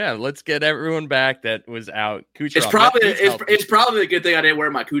 Yeah, let's get everyone back that was out. Kucherov, it's probably a good thing I didn't wear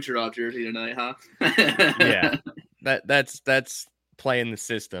my Kucherov jersey tonight, huh? Yeah, that's playing the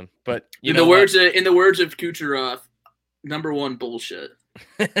system. But in the words of Kucherov, number one bullshit.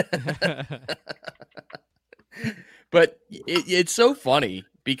 But it's so funny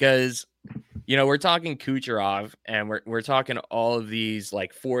because you know we're talking Kucherov and we're talking all of these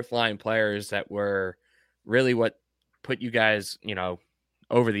like fourth line players that were really what put you guys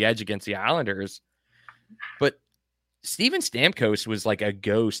over the edge against the Islanders. But Steven Stamkos was like a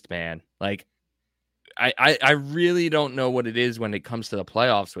ghost, man. Like I really don't know what it is when it comes to the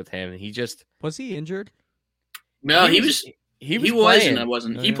playoffs with him. Was he injured? No, he was and I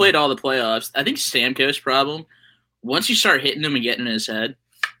wasn't. Oh, he played all the playoffs. I think Stamkos' problem, once you start hitting him and getting in his head,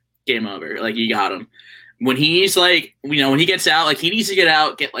 game over. Like you got him. When he's like, when he gets out, like he needs to get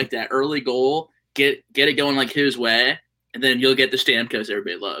out, get like that early goal, get it going like his way. And then you'll get the Stamkos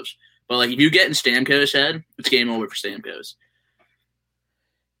everybody loves. But like if you get in Stamkos' head, it's game over for Stamkos.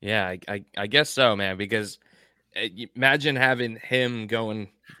 Yeah, I guess so, man. Because imagine having him going,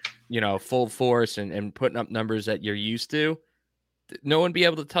 full force and putting up numbers that you're used to. no one be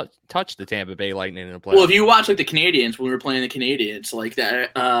able to touch the Tampa Bay Lightning in a playoff. Well, if you watch like the Canadians when we were playing the Canadians, like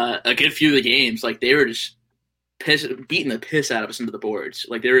that, a good few of the games, like they were just beating the piss out of us into the boards.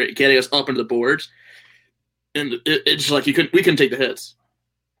 Like they were getting us up into the boards, and it's like we couldn't take the hits.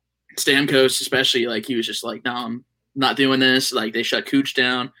 Stamkos, especially, like he was just like, no, I'm not doing this. Like they shut Cooch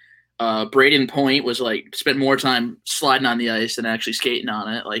down. Braden Point was like spent more time sliding on the ice than actually skating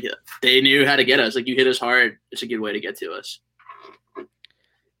on it. Like they knew how to get us. Like you hit us hard, it's a good way to get to us.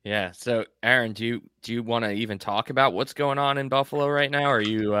 Yeah. So, Aaron, do you want to even talk about what's going on in Buffalo right now? Or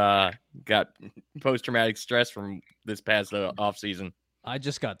you got post-traumatic stress from this past offseason? I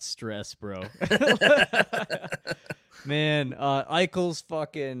just got stressed, bro. Man, Eichel's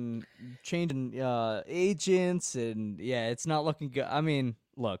fucking changing agents, and yeah, it's not looking good. I mean,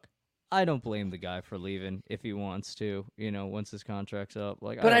 look, I don't blame the guy for leaving if he wants to, once his contract's up.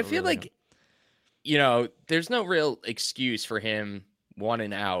 Like, but I feel really like, there's no real excuse for him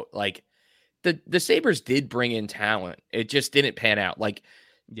wanting out. Like the Sabres did bring in talent. It just didn't pan out. Like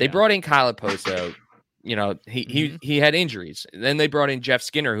they brought in Kyle Poso. He had injuries. And then they brought in Jeff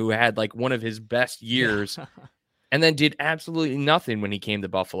Skinner, who had like one of his best years and then did absolutely nothing when he came to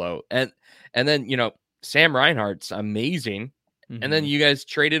Buffalo. And then, Sam Reinhart's amazing. Mm-hmm. And then you guys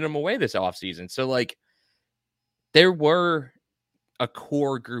traded him away this offseason. So like there were a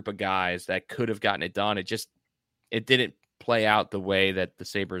core group of guys that could have gotten it done. It didn't play out the way that the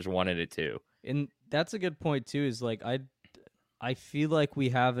Sabres wanted it to. And that's a good point too, is like I feel like we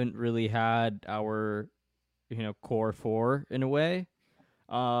haven't really had our core four in a way.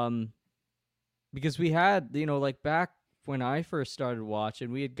 Because we had, like back when I first started watching,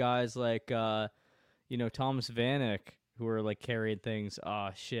 we had guys like Thomas Vanek who were like carrying things.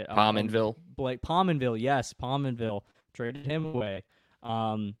 Pominville. Blake Pominville, yes, Pominville. Traded him away.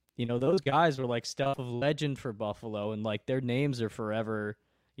 Those guys were like stuff of legend for Buffalo, and like their names are forever,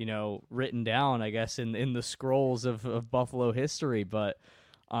 written down, I guess, in the scrolls of Buffalo history. But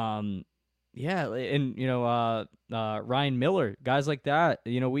Ryan Miller, guys like that,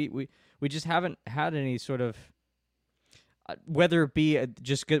 we just haven't had any sort of, whether it be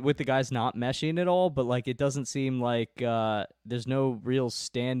just good with the guys not meshing at all, but like it doesn't seem like there's no real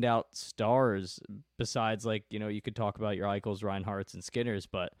standout stars besides like, you could talk about your Eichels, Reinhardts, and Skinners,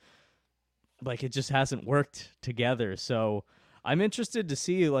 but like it just hasn't worked together. So I'm interested to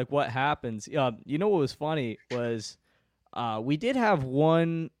see like what happens. What was funny was we did have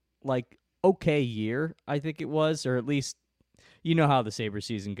one like okay year, I think it was, or at least how the Sabres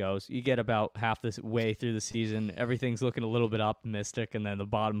season goes. You get about half the way through the season, everything's looking a little bit optimistic, and then the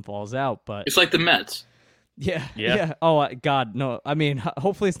bottom falls out. But it's like the Mets. Yeah. Oh, God, no. I mean,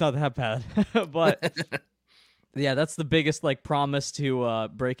 hopefully it's not that bad. But, yeah, that's the biggest, like, promise to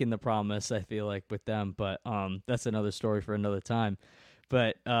breaking the promise, I feel like, with them. But that's another story for another time.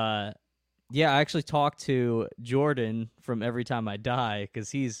 But, yeah, I actually talked to Jordan from Every Time I Die because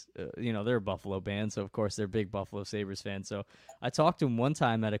he's, they're a Buffalo band, so of course they're big Buffalo Sabres fans. So I talked to him one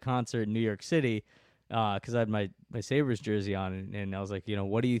time at a concert in New York City because I had my Sabres jersey on, and I was like,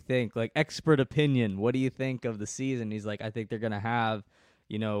 what do you think? Like, expert opinion, what do you think of the season? He's like, I think they're going to have,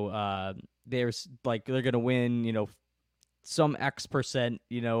 they're going to win, some X%,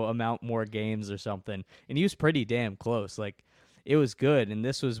 amount more games or something. And he was pretty damn close. Like, it was good, and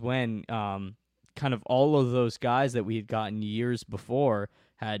this was when kind of all of those guys that we had gotten years before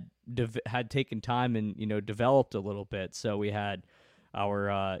had taken time and developed a little bit. So we had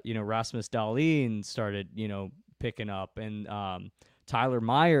our Rasmus Dahlin started picking up, and Tyler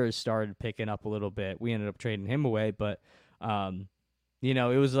Myers started picking up a little bit. We ended up trading him away, but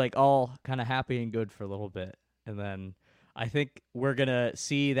it was like all kind of happy and good for a little bit, and then I think we're gonna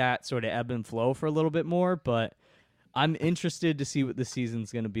see that sort of ebb and flow for a little bit more, but I'm interested to see what the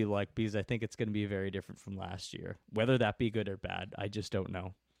season's going to be like because I think it's going to be very different from last year. Whether that be good or bad, I just don't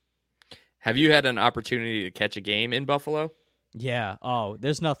know. Have you had an opportunity to catch a game in Buffalo? Yeah. Oh,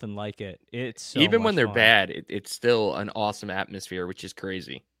 there's nothing like it. It's so even when they're fun. bad, it's still an awesome atmosphere, which is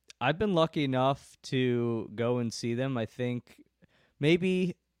crazy. I've been lucky enough to go and see them. I think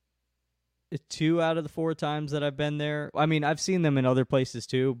maybe 2 out of the 4 times that I've been there. I mean, I've seen them in other places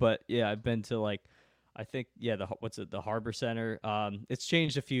too, but yeah, I've been to like. I think, the Harbor Center. It's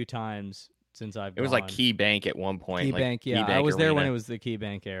changed a few times since I've gone. It was like Key Bank at one point. Key like Bank, yeah. Key Bank I was Arena. there when it was the Key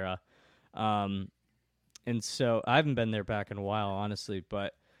Bank era. And so I haven't been there back in a while, honestly.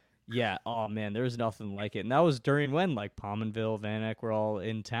 But, yeah, oh, man, there was nothing like it. And that was during when, like, Pominville, Vanek were all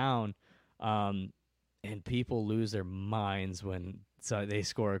in town. And people lose their minds when they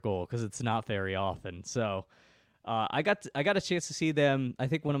score a goal because it's not very often. So I got a chance to see them. I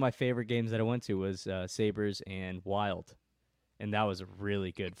think one of my favorite games that I went to was Sabres and Wild. and that was a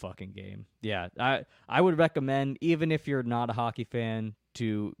really good fucking game. Yeah, I would recommend, even if you're not a hockey fan,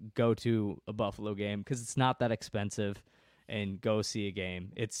 to go to a Buffalo game because it's not that expensive, and go see a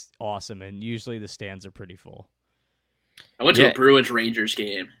game. It's awesome, and usually the stands are pretty full. I went to a Bruins Rangers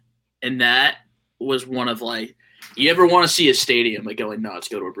game, and that was one of like, you ever want to see a stadium like going nuts,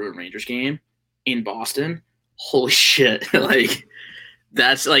 go to a Bruins Rangers game in Boston? Holy shit. Like,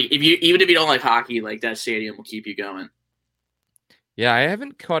 that's like, even if you don't like hockey, like that stadium will keep you going. Yeah, I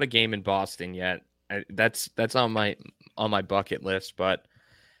haven't caught a game in Boston yet. That's on my bucket list, but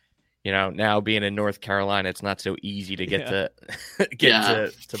now being in North Carolina, it's not so easy to get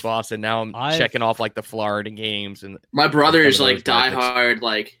to Boston. Now I'm checking off like the Florida games, and my brother is like diehard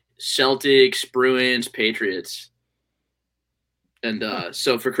like Celtics, Bruins, Patriots, and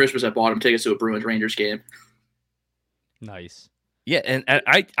so for Christmas I bought him tickets to a Bruins Rangers game. Nice. Yeah, and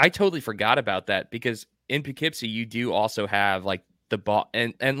I totally forgot about that because in Poughkeepsie you do also have like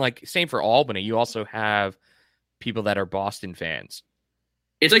and like same for Albany, you also have people that are Boston fans.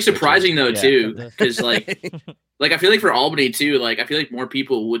 It's like surprising too, because like I feel like for Albany too, like I feel like more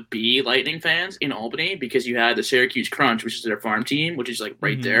people would be Lightning fans in Albany because you had the Syracuse Crunch, which is their farm team, which is like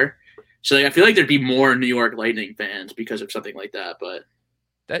right there. So like, I feel like there'd be more New York Lightning fans because of something like that. But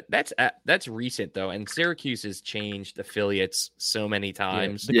that's recent though, and Syracuse has changed affiliates so many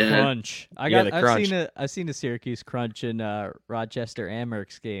times. The Crunch. I've seen the Syracuse Crunch in Rochester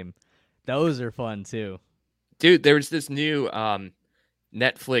Amherst game. Those are fun too. Dude, there was this new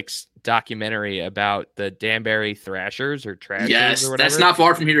Netflix documentary about the Danbury Thrashers or Trashers or whatever. That's not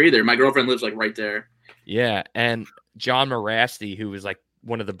far from here either. My girlfriend lives like right there. Yeah, and John Morasti, who was like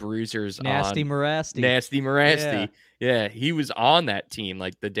one of the bruisers Nasty Morasti. Yeah, he was on that team,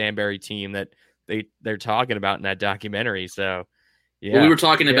 like the Danbury team that they're talking about in that documentary. So, yeah. Well, we were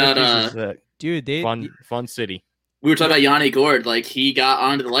talking about fun city. We were talking about Yanni Gord. Like, he got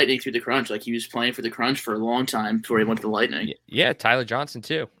onto the Lightning through the Crunch. Like, he was playing for the Crunch for a long time before he went to the Lightning. Yeah, Tyler Johnson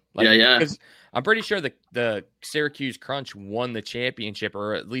too. Like, because I'm pretty sure the Syracuse Crunch won the championship,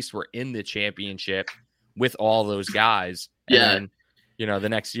 or at least were in the championship with all those guys. And then, the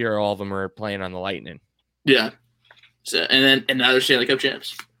next year, all of them are playing on the Lightning. Yeah. So, and now they're Stanley Cup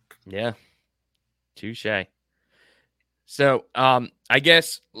champs. Yeah. Touche. So, I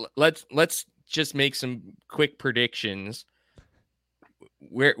guess let's just make some quick predictions.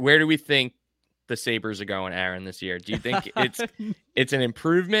 Where do we think the Sabres are going, Aaron, this year? Do you think it's an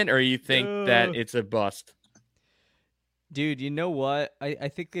improvement, or you think that it's a bust? Dude, you know what? I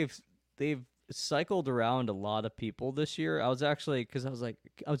think they've cycled around a lot of people this year. I was actually, because I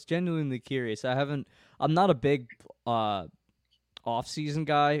was genuinely curious. I'm not a big off-season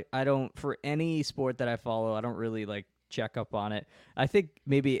guy. For any sport that I follow, I don't really like check up on it. I think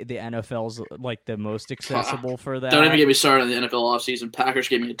maybe the NFL's like the most accessible for that. Don't even get me started on the NFL offseason. Packers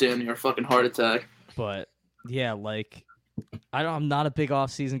gave me a damn near fucking heart attack. But yeah, like I'm not a big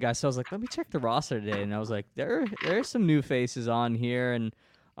off-season guy, so I was like, let me check the roster today, and I was like, there's some new faces on here, and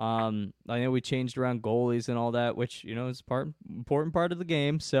I know we changed around goalies and all that, which is important part of the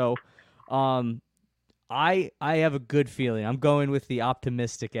game. So, I have a good feeling. I'm going with the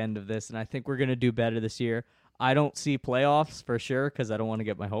optimistic end of this, and I think we're gonna do better this year. I don't see playoffs for sure because I don't want to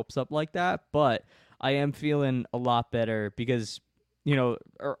get my hopes up like that, but I am feeling a lot better because,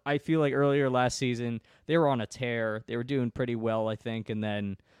 I feel like earlier last season they were on a tear. They were doing pretty well, I think, and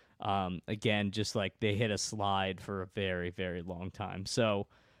then again, just like they hit a slide for a very, very long time. So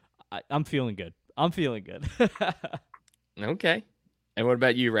I'm feeling good. Okay. And what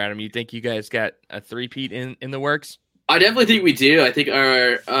about you, Radam? You think you guys got a three-peat in the works? I definitely think we do. I think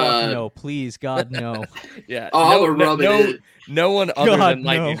our no, please, God, no. Yeah. No one other than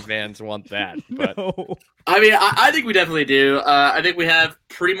Lightning fans want that. But no. I mean, I think we definitely do. I think we have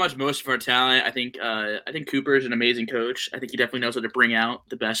pretty much most of our talent. I think Cooper is an amazing coach. I think he definitely knows how to bring out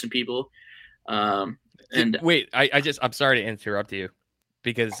the best in people. And wait, I'm sorry to interrupt you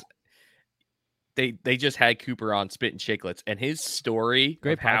because they just had Cooper on Spit and Chicklets, and his story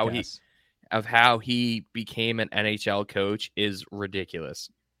of how he became an NHL coach is ridiculous.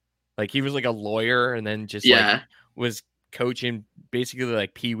 Like, he was like a lawyer and then just like was coaching basically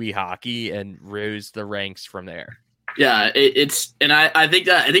like Pee-wee hockey and rose the ranks from there. Yeah, I think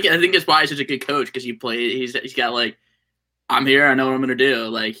it's why he's such a good coach, because he's got like, I'm here, I know what I'm gonna do.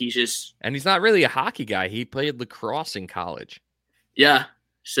 Like, he's not really a hockey guy. He played lacrosse in college. Yeah,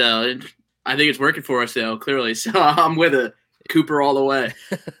 so I think it's working for us though, clearly. So I'm with it, Cooper all the way.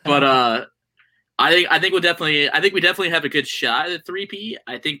 But I think we definitely have a good shot at 3P.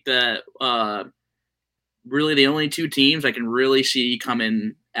 I think that really the only two teams I can really see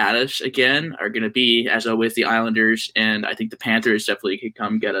coming at us again are going to be, as always, the Islanders, and I think the Panthers definitely could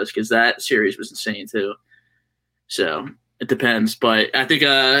come get us because that series was insane too. So it depends, but I think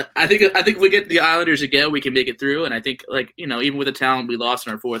if we get the Islanders again, we can make it through. And I think, like, even with the talent we lost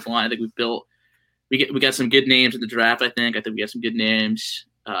in our fourth line, I think we got some good names in the draft. I think we got some good names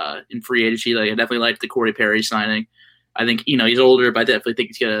in free agency. Like, I definitely like the Corey Perry signing. I think he's older, but I definitely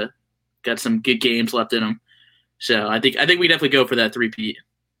think he's got some good games left in him. So I think we definitely go for that three-peat.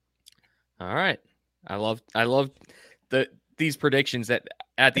 All right, I love these predictions that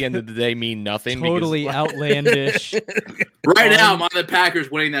at the end of the day mean nothing. Totally outlandish. Right now, I'm on the Packers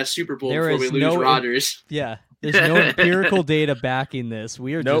winning that Super Bowl before we lose Rodgers. Yeah, there's no empirical data backing this.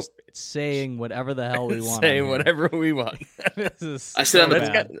 We are just saying whatever the hell we want. Saying whatever we want. I said on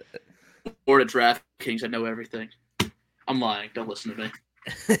the board of DraftKings, I know everything. I'm lying. Don't listen to me.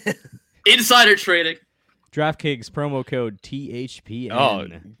 Insider trading. DraftKings promo code THPN. Oh,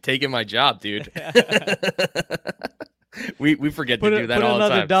 taking my job, dude. we forget to do that all the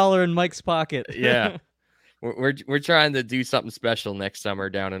time. Put another $1 in Mike's pocket. Yeah. We're trying to do something special next summer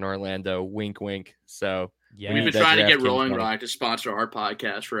down in Orlando. Wink, wink. So yeah, we've been trying to get Rolling Rock to sponsor our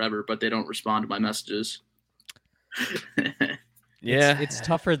podcast forever, but they don't respond to my messages. Yeah, it's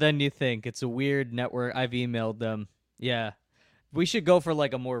tougher than you think. It's a weird network. I've emailed them. Yeah, we should go for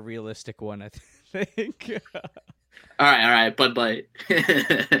like a more realistic one, I think. All right, Bud Light.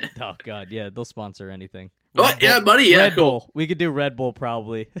 Oh God, yeah, they'll sponsor anything. Buddy, yeah, Red cool. Bull. We could do Red Bull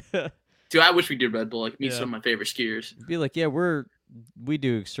probably. Dude, I wish we did Red Bull. Like, meet some of my favorite skiers. Be like, yeah, we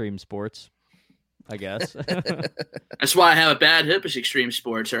do extreme sports, I guess. That's why I have a bad hip is extreme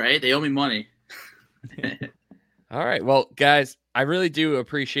sports. All right, they owe me money. All right, well, guys, I really do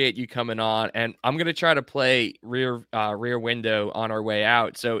appreciate you coming on, and I'm gonna try to play Rear Window on our way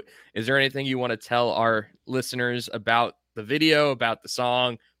out. So, is there anything you want to tell our listeners about the video, about the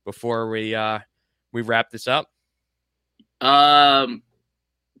song, before we wrap this up?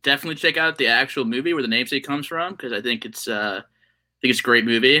 Definitely check out the actual movie where the namesake comes from, because I think it's a great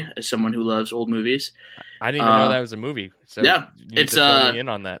movie. As someone who loves old movies, I didn't even know that was a movie. So yeah, it's fill me in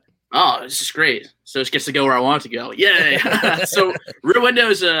on that. Oh, this is great. So it gets to go where I want it to go. Yay! So Rear Window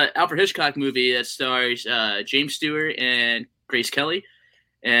is an Alfred Hitchcock movie that stars James Stewart and Grace Kelly.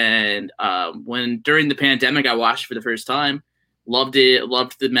 And when during the pandemic, I watched it for the first time. Loved it.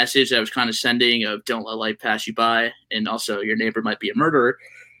 Loved the message that I was kind of sending of "Don't let life pass you by," and also your neighbor might be a murderer,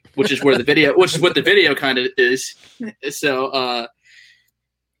 which is what the video kind of is. So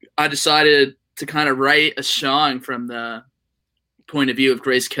I decided to kind of write a song from the point of view of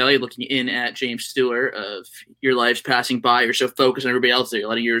Grace Kelly looking in at James Stewart of your life's passing by. You're so focused on everybody else that you're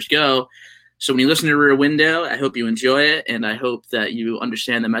letting yours go. So when you listen to Rear Window, I hope you enjoy it, and I hope that you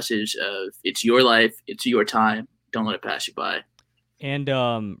understand the message of it's your life, it's your time. Don't let it pass you by. And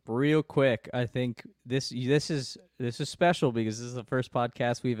real quick, I think this is special because this is the first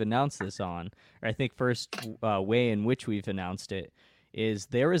podcast we've announced this on, or I think first way in which we've announced it.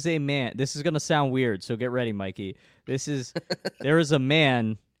 There is a man. This is gonna sound weird, so get ready, Mikey. There is a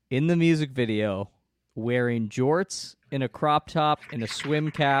man in the music video wearing jorts and a crop top and a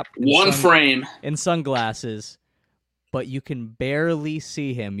swim cap, and sunglasses, but you can barely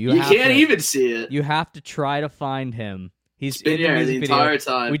see him. You can't even see it. You have to try to find him. He's been here the entire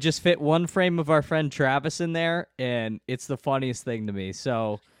time. We just fit one frame of our friend Travis in there, and it's the funniest thing to me.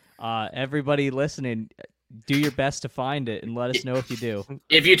 So, everybody listening, do your best to find it and let us know if you do.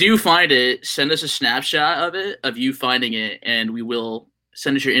 If you do find it, send us a snapshot of it, of you finding it, and we will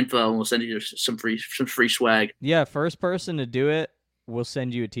send us your info and we'll send you some free swag. Yeah, first person to do it, we'll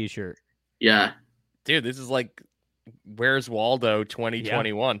send you a t-shirt. Yeah. Dude, this is like Where's Waldo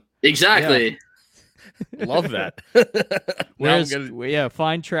 2021. Yeah. Exactly. Yeah. Love that.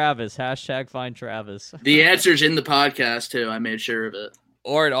 Find Travis. # find Travis. The answer's in the podcast too. I made sure of it.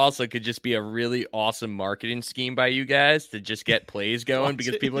 Or it also could just be a really awesome marketing scheme by you guys to just get plays going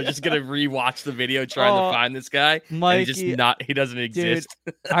because people are just going to rewatch the video trying to find this guy. Mikey, and he doesn't exist.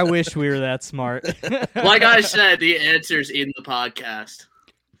 Dude, I wish we were that smart. Like I said, the answer's in the podcast.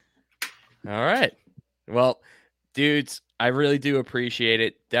 All right. Well, dudes, I really do appreciate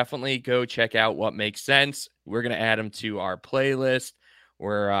it. Definitely go check out What Makes Sense. We're going to add them to our playlist.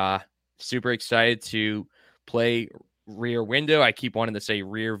 We're super excited to play Rear Window. I keep wanting to say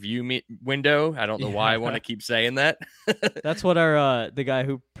Rear View Window. I don't know why I want to keep saying that. That's what our the guy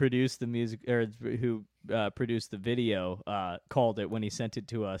who produced the music or who produced the video called it when he sent it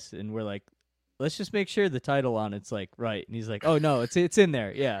to us, and we're like, let's just make sure the title on it's like right. And he's like, oh no, it's in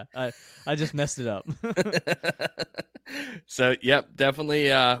there. Yeah, I just messed it up. So yep, definitely.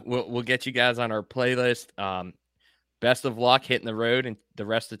 We'll get you guys on our playlist. Best of luck hitting the road and the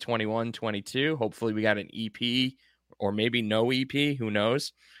rest of 21, 22. Hopefully we got an EP or maybe no EP. Who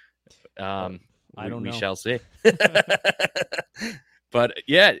knows? I don't know. We shall see. But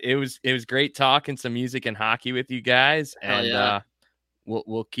yeah, it was great talking some music and hockey with you guys, and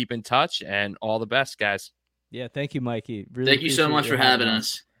we'll keep in touch. And all the best, guys. Yeah, thank you, Mikey. Really thank you so much for having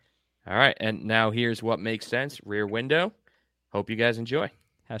us. All right, and now here's what makes sense. Rear Window. Hope you guys enjoy.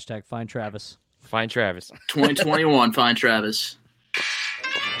 # find Travis. Find Travis. 2021. Find Travis.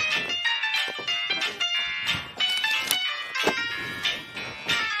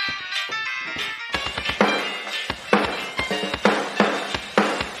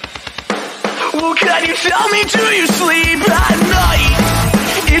 Well, can you tell me, do you sleep at night?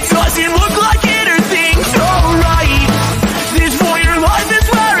 It doesn't look like it.